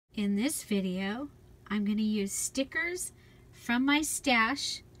In this video, I'm going to use stickers from my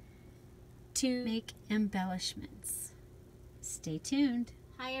stash to make embellishments. Stay tuned.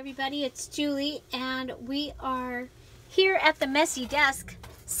 Hi everybody, it's Julie and we are here at the messy desk,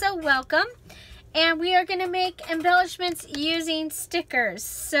 so welcome. And we are going to make embellishments using stickers.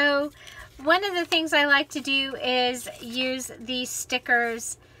 So one of the things I like to do is use these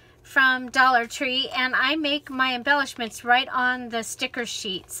stickers from Dollar Tree, and I make my embellishments right on the sticker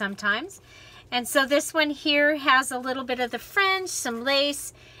sheet sometimes. And so this one here has a little bit of the fringe, some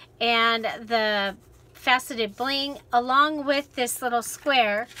lace, and the faceted bling along with this little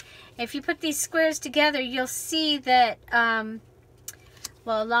square. If you put these squares together, you'll see that,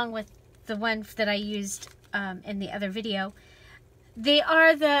 well, along with the one that I used in the other video, they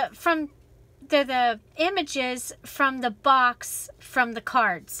are the images from the box from the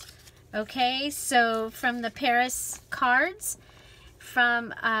cards. Okay, so from the Paris cards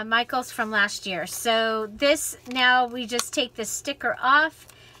from Michael's from last year. So this, now we just take the sticker off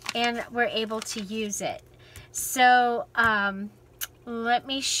and we're able to use it. So let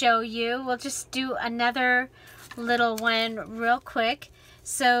me show you. We'll just do another little one real quick.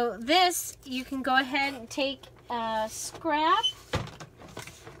 So this, you can go ahead and take a scrap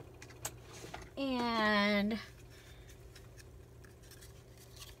and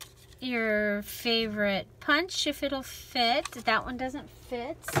your favorite punch if it'll fit. That one doesn't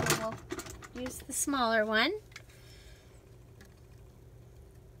fit, so we'll use the smaller one.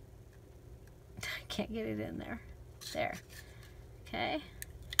 I can't get it in there. There. Okay.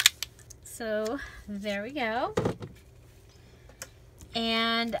 So there we go.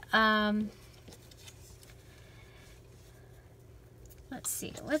 And let's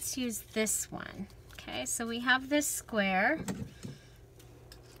see. Let's use this one. Okay, so we have this square.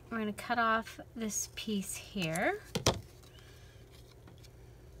 We're going to cut off this piece here.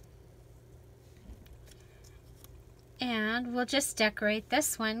 And we'll just decorate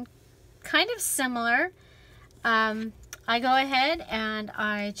this one kind of similar. I go ahead and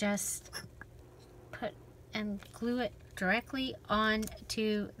I just put and glue it directly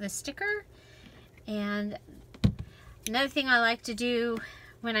onto the sticker. And another thing I like to do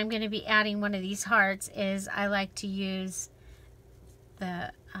when I'm going to be adding one of these hearts is I like to use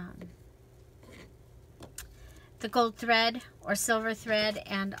the gold thread or silver thread,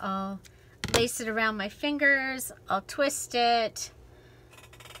 and I'll lace it around my fingers, I'll twist it,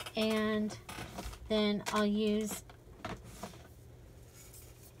 and then I'll use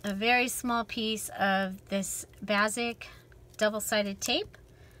a very small piece of this Basic double-sided tape.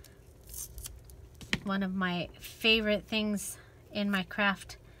 One of my favorite things in my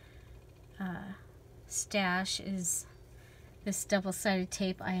craft stash is this double-sided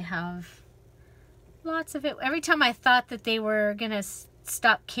tape. I have lots of it. Every time I thought that they were gonna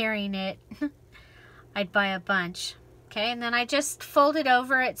stop carrying it, I'd buy a bunch. Okay, and then I just fold it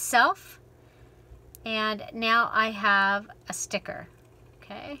over itself, and now I have a sticker.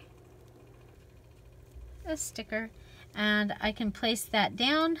 Okay, a sticker, and I can place that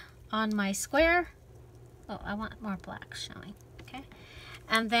down on my square. Oh, I want more black showing. Okay,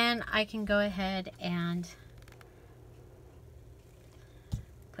 and then I can go ahead and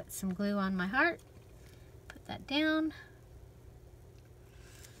put some glue on my heart, put that down,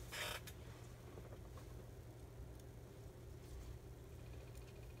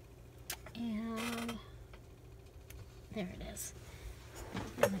 and there it is.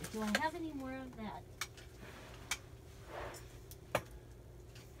 Do I have any more of that?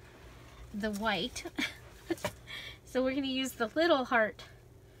 The white. So we're going to use the little heart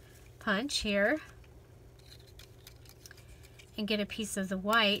punch here and get a piece of the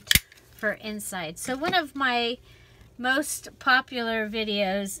white for inside. So one of my most popular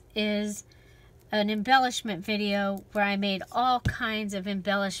videos is an embellishment video where I made all kinds of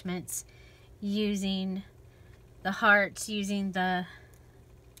embellishments using the hearts, using the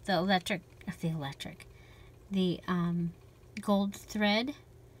gold thread.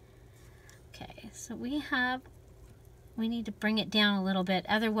 Okay, so we need to bring it down a little bit,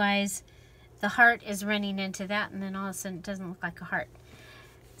 otherwise the heart is running into that and then all of a sudden it doesn't look like a heart.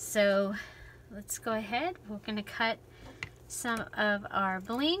 So let's go ahead. We're going to cut some of our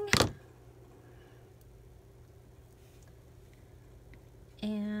bling.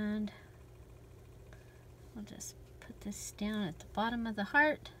 And we'll just put this down at the bottom of the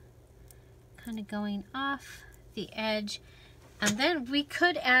heart, kind of going off the edge. And then we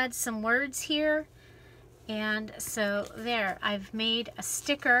could add some words here. And so there, I've made a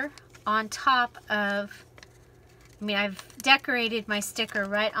sticker on top of, I've decorated my sticker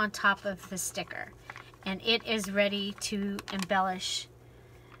right on top of the sticker. And it is ready to embellish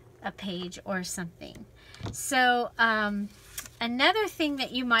a page or something. So another thing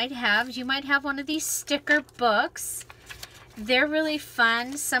that you might have one of these sticker books. They're really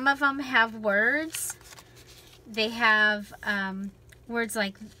fun. Some of them have words. They have words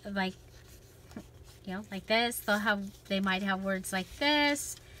like you know, like this. They might have words like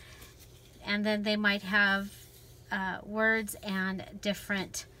this, and then they might have words and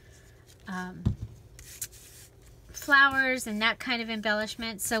different flowers and that kind of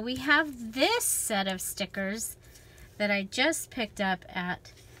embellishment. So we have this set of stickers that I just picked up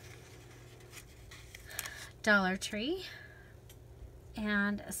at Dollar Tree.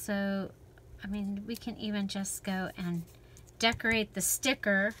 And so, I mean, we can even just go and decorate the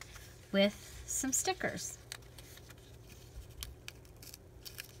sticker with some stickers.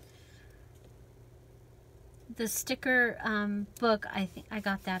 The sticker book, I think I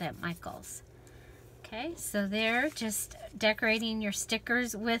got that at Michael's. Okay, so there, just decorating your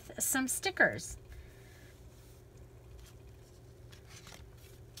stickers with some stickers.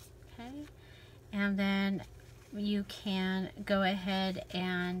 Okay, and then you can go ahead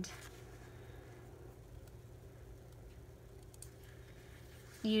and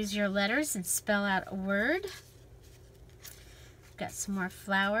use your letters and spell out a word. Got some more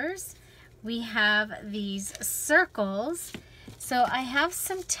flowers. We have these circles. So I have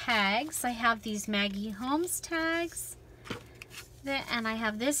some tags. I have these Maggie Holmes tags. And I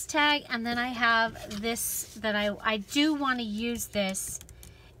have this tag, and then I have this that I do want to use this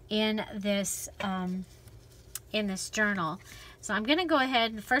in this journal. So I'm going to go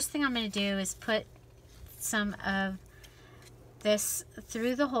ahead, and the first thing I'm going to do is put some of this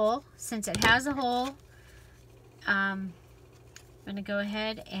through the hole. Since it has a hole, I'm going to go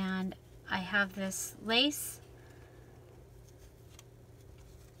ahead, and I have this lace,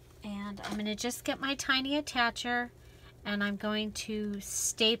 and I'm going to just get my tiny attacher, and I'm going to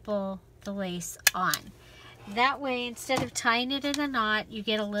staple the lace on. That way, instead of tying it in a knot, you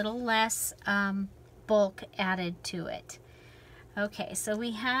get a little less bulk added to it. Okay, so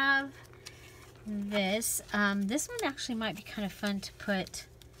we have this. This one actually might be kind of fun to put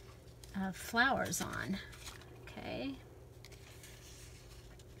flowers on. Okay.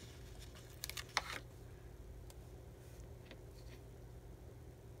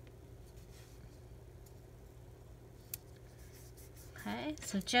 Okay,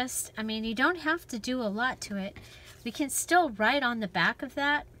 so just, I mean, you don't have to do a lot to it. We can still write on the back of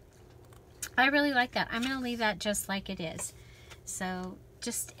that. I really like that. I'm going to leave that just like it is. So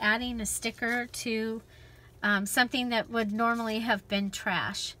just adding a sticker to something that would normally have been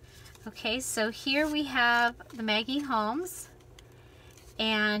trash. Okay, so here we have the Maggie Holmes.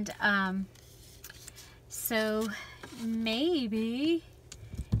 And so maybe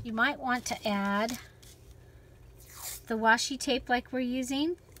you might want to add the washi tape like we're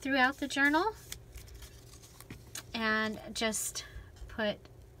using throughout the journal, and just put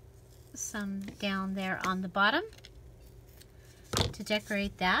some down there on the bottom to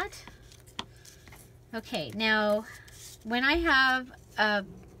decorate that. Okay, now when I have a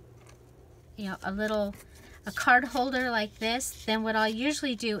card holder like this, then what I'll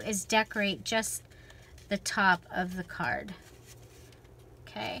usually do is decorate just the top of the card.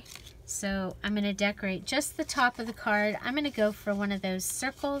 Okay, so I'm going to decorate just the top of the card. I'm going to go for one of those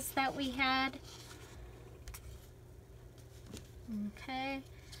circles that we had. Okay,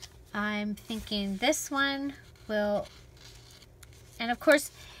 I'm thinking this one will, and of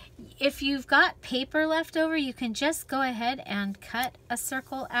course, if you've got paper left over, you can just go ahead and cut a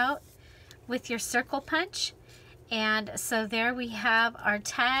circle out with your circle punch. And so there we have our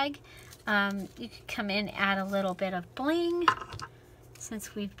tag. You can come in, add a little bit of bling,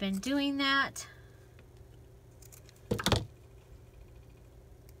 since we've been doing that.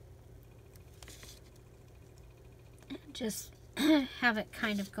 And just have it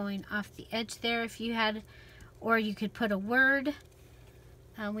kind of going off the edge there if you had, or you could put a word.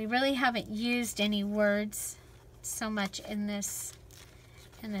 We really haven't used any words so much in this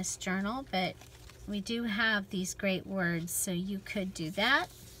journal, but we do have these great words, so you could do that.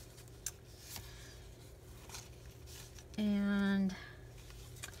 And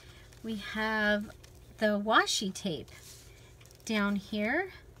we have the washi tape down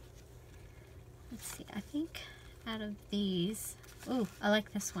here. Let's see, I think out of these, ooh, I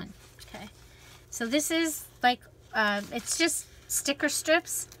like this one. Okay, so this is like, it's just sticker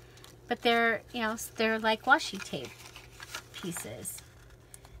strips, but they're, they're like washi tape pieces.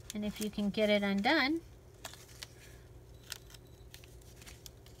 And if you can get it undone,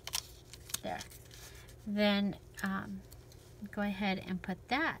 there, then go ahead and put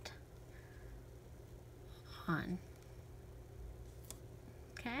that on.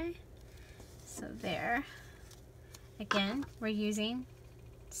 Okay, so there. Again, we're using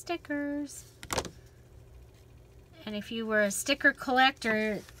stickers. And if you were a sticker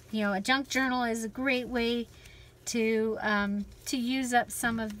collector, you know, a junk journal is a great way to use up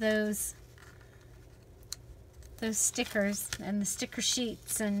some of those stickers and the sticker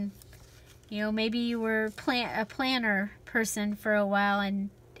sheets. And you know, maybe you were a planner person for a while and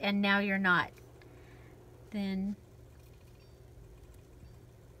now you're not. Then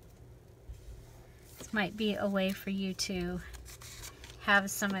this might be a way for you to have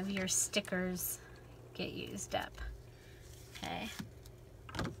some of your stickers get used up. Okay,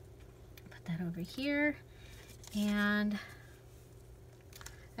 put that over here, and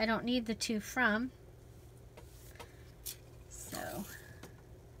I don't need the to from, so,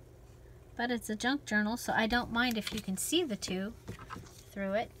 but it's a junk journal, so I don't mind if you can see the to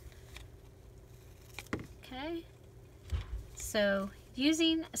through it. Okay, so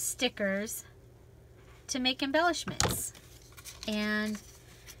using stickers to make embellishments, and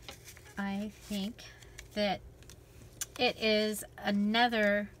I think that it is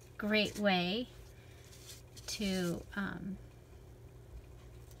another great way to,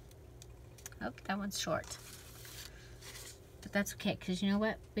 oh, that one's short. But that's okay, because you know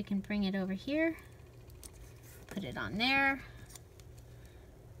what? We can bring it over here, put it on there,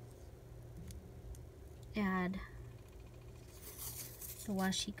 add the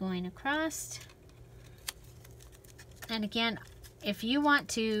washi going across. And again, if you want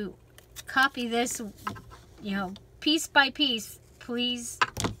to copy this, you know, piece by piece, please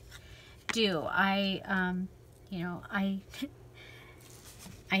do. You know, I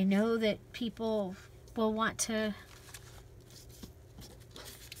know that people will want to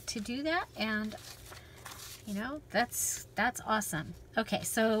do that, and you know, that's awesome. Okay,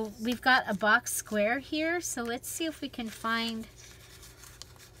 so we've got a box square here, so let's see if we can find,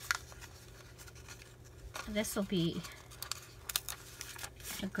 this will be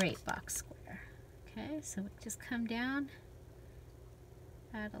a great box square. Okay, so we just come down,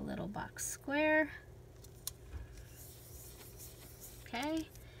 add a little box square. Okay,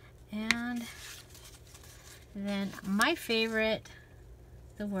 and then my favorite,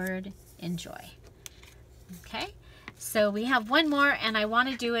 the word enjoy. Okay, so we have one more, and I want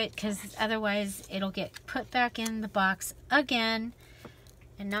to do it because otherwise it'll get put back in the box again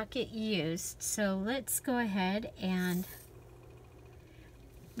and not get used. So let's go ahead and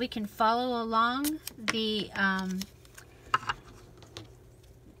we can follow along the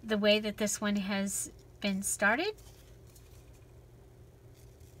way that this one has been started.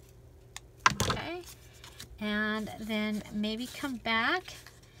 Okay, and then maybe come back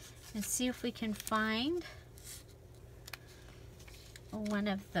and see if we can find one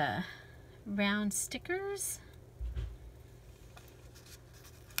of the round stickers.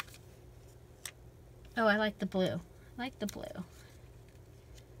 Oh, I like the blue. I like the blue.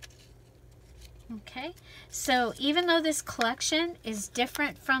 Okay, so even though this collection is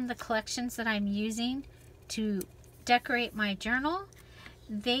different from the collections that I'm using to decorate my journal,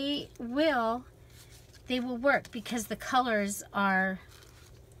 they will work because the colors are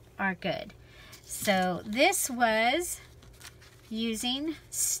good. So this was using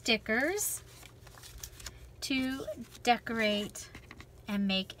stickers to decorate and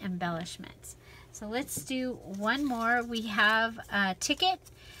make embellishments. So let's do one more. We have a ticket.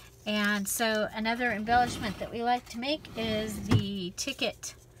 And so another embellishment that we like to make is the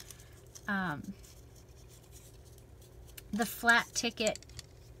ticket, the flat ticket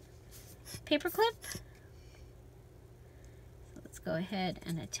paperclip. So let's go ahead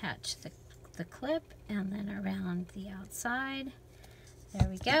and attach the clip, and then around the outside. There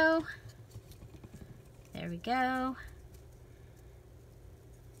we go. There we go.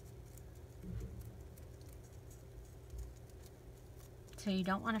 So you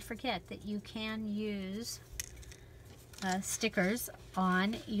don't want to forget that you can use stickers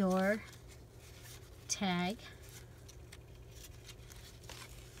on your tag.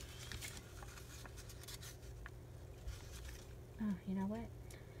 Oh, you know what?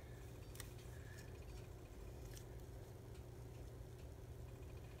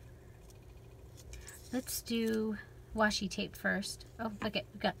 Let's do washi tape first. Oh, look at,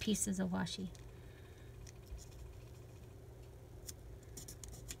 we've got pieces of washi.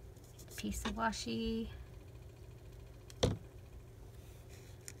 Piece of washi.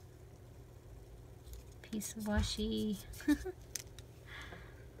 Piece of washi.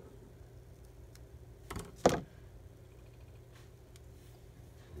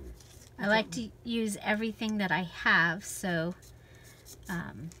 I like to use everything that I have, so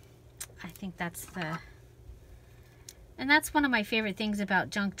I think that's And that's one of my favorite things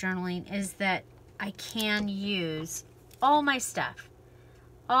about junk journaling, is that I can use all my stuff,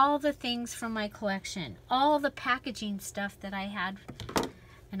 all the things from my collection, all the packaging stuff that I had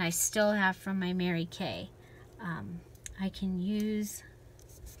and I still have from my Mary Kay. I can use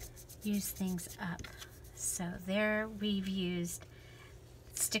things up. So there we've used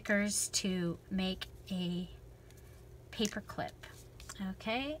stickers to make a paper clip.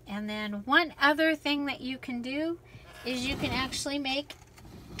 Okay, and then one other thing that you can do is you can actually make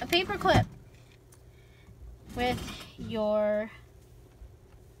a paper clip with your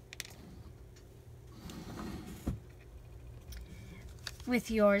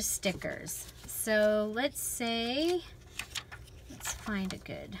stickers. So let's find a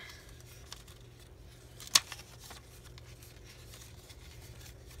good.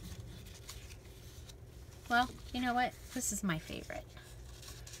 Well, you know what? This is my favorite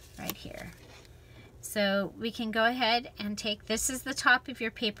right here. So we can go ahead and take, this is the top of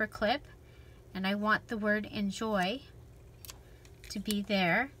your paper clip, and I want the word enjoy to be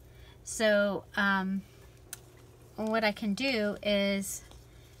there. So what I can do is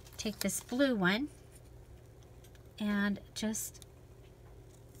take this blue one and just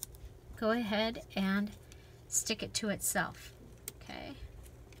go ahead and stick it to itself. Okay.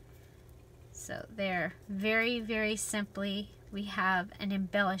 So there, very, very simply, we have an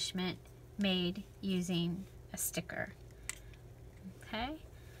embellishment made using a sticker. Okay.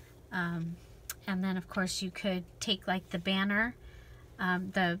 And then of course you could take like the banner,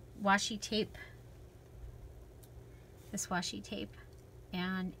 the washi tape, this washi tape,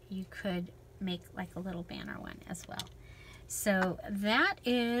 and you could make like a little banner one as well. So that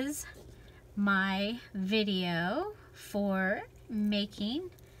is my video for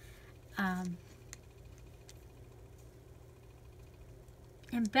making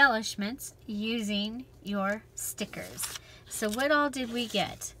embellishments using your stickers. So what all did we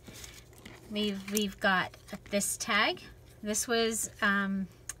get? We've got this tag. This was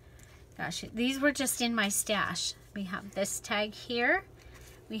gosh, these were just in my stash. We have this tag here.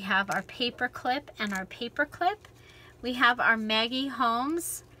 We have our paper clip and our paper clip. We have our Maggie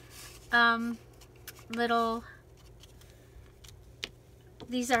Holmes little,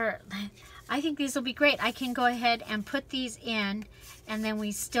 these are, I think these will be great. I can go ahead and put these in, and then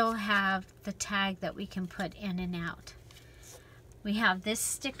we still have the tag that we can put in and out. We have this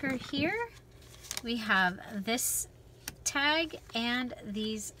sticker here. We have this tag and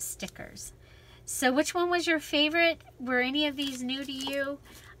these stickers. So which one was your favorite? Were any of these new to you?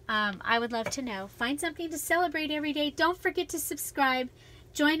 I would love to know. Find something to celebrate every day. Don't forget to subscribe.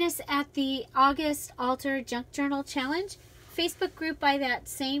 Join us at the August Alter Junk Journal Challenge Facebook group by that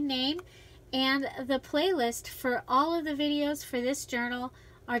same name. And the playlist for all of the videos for this journal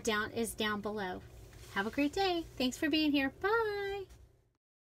is down below. Have a great day. Thanks for being here. Bye.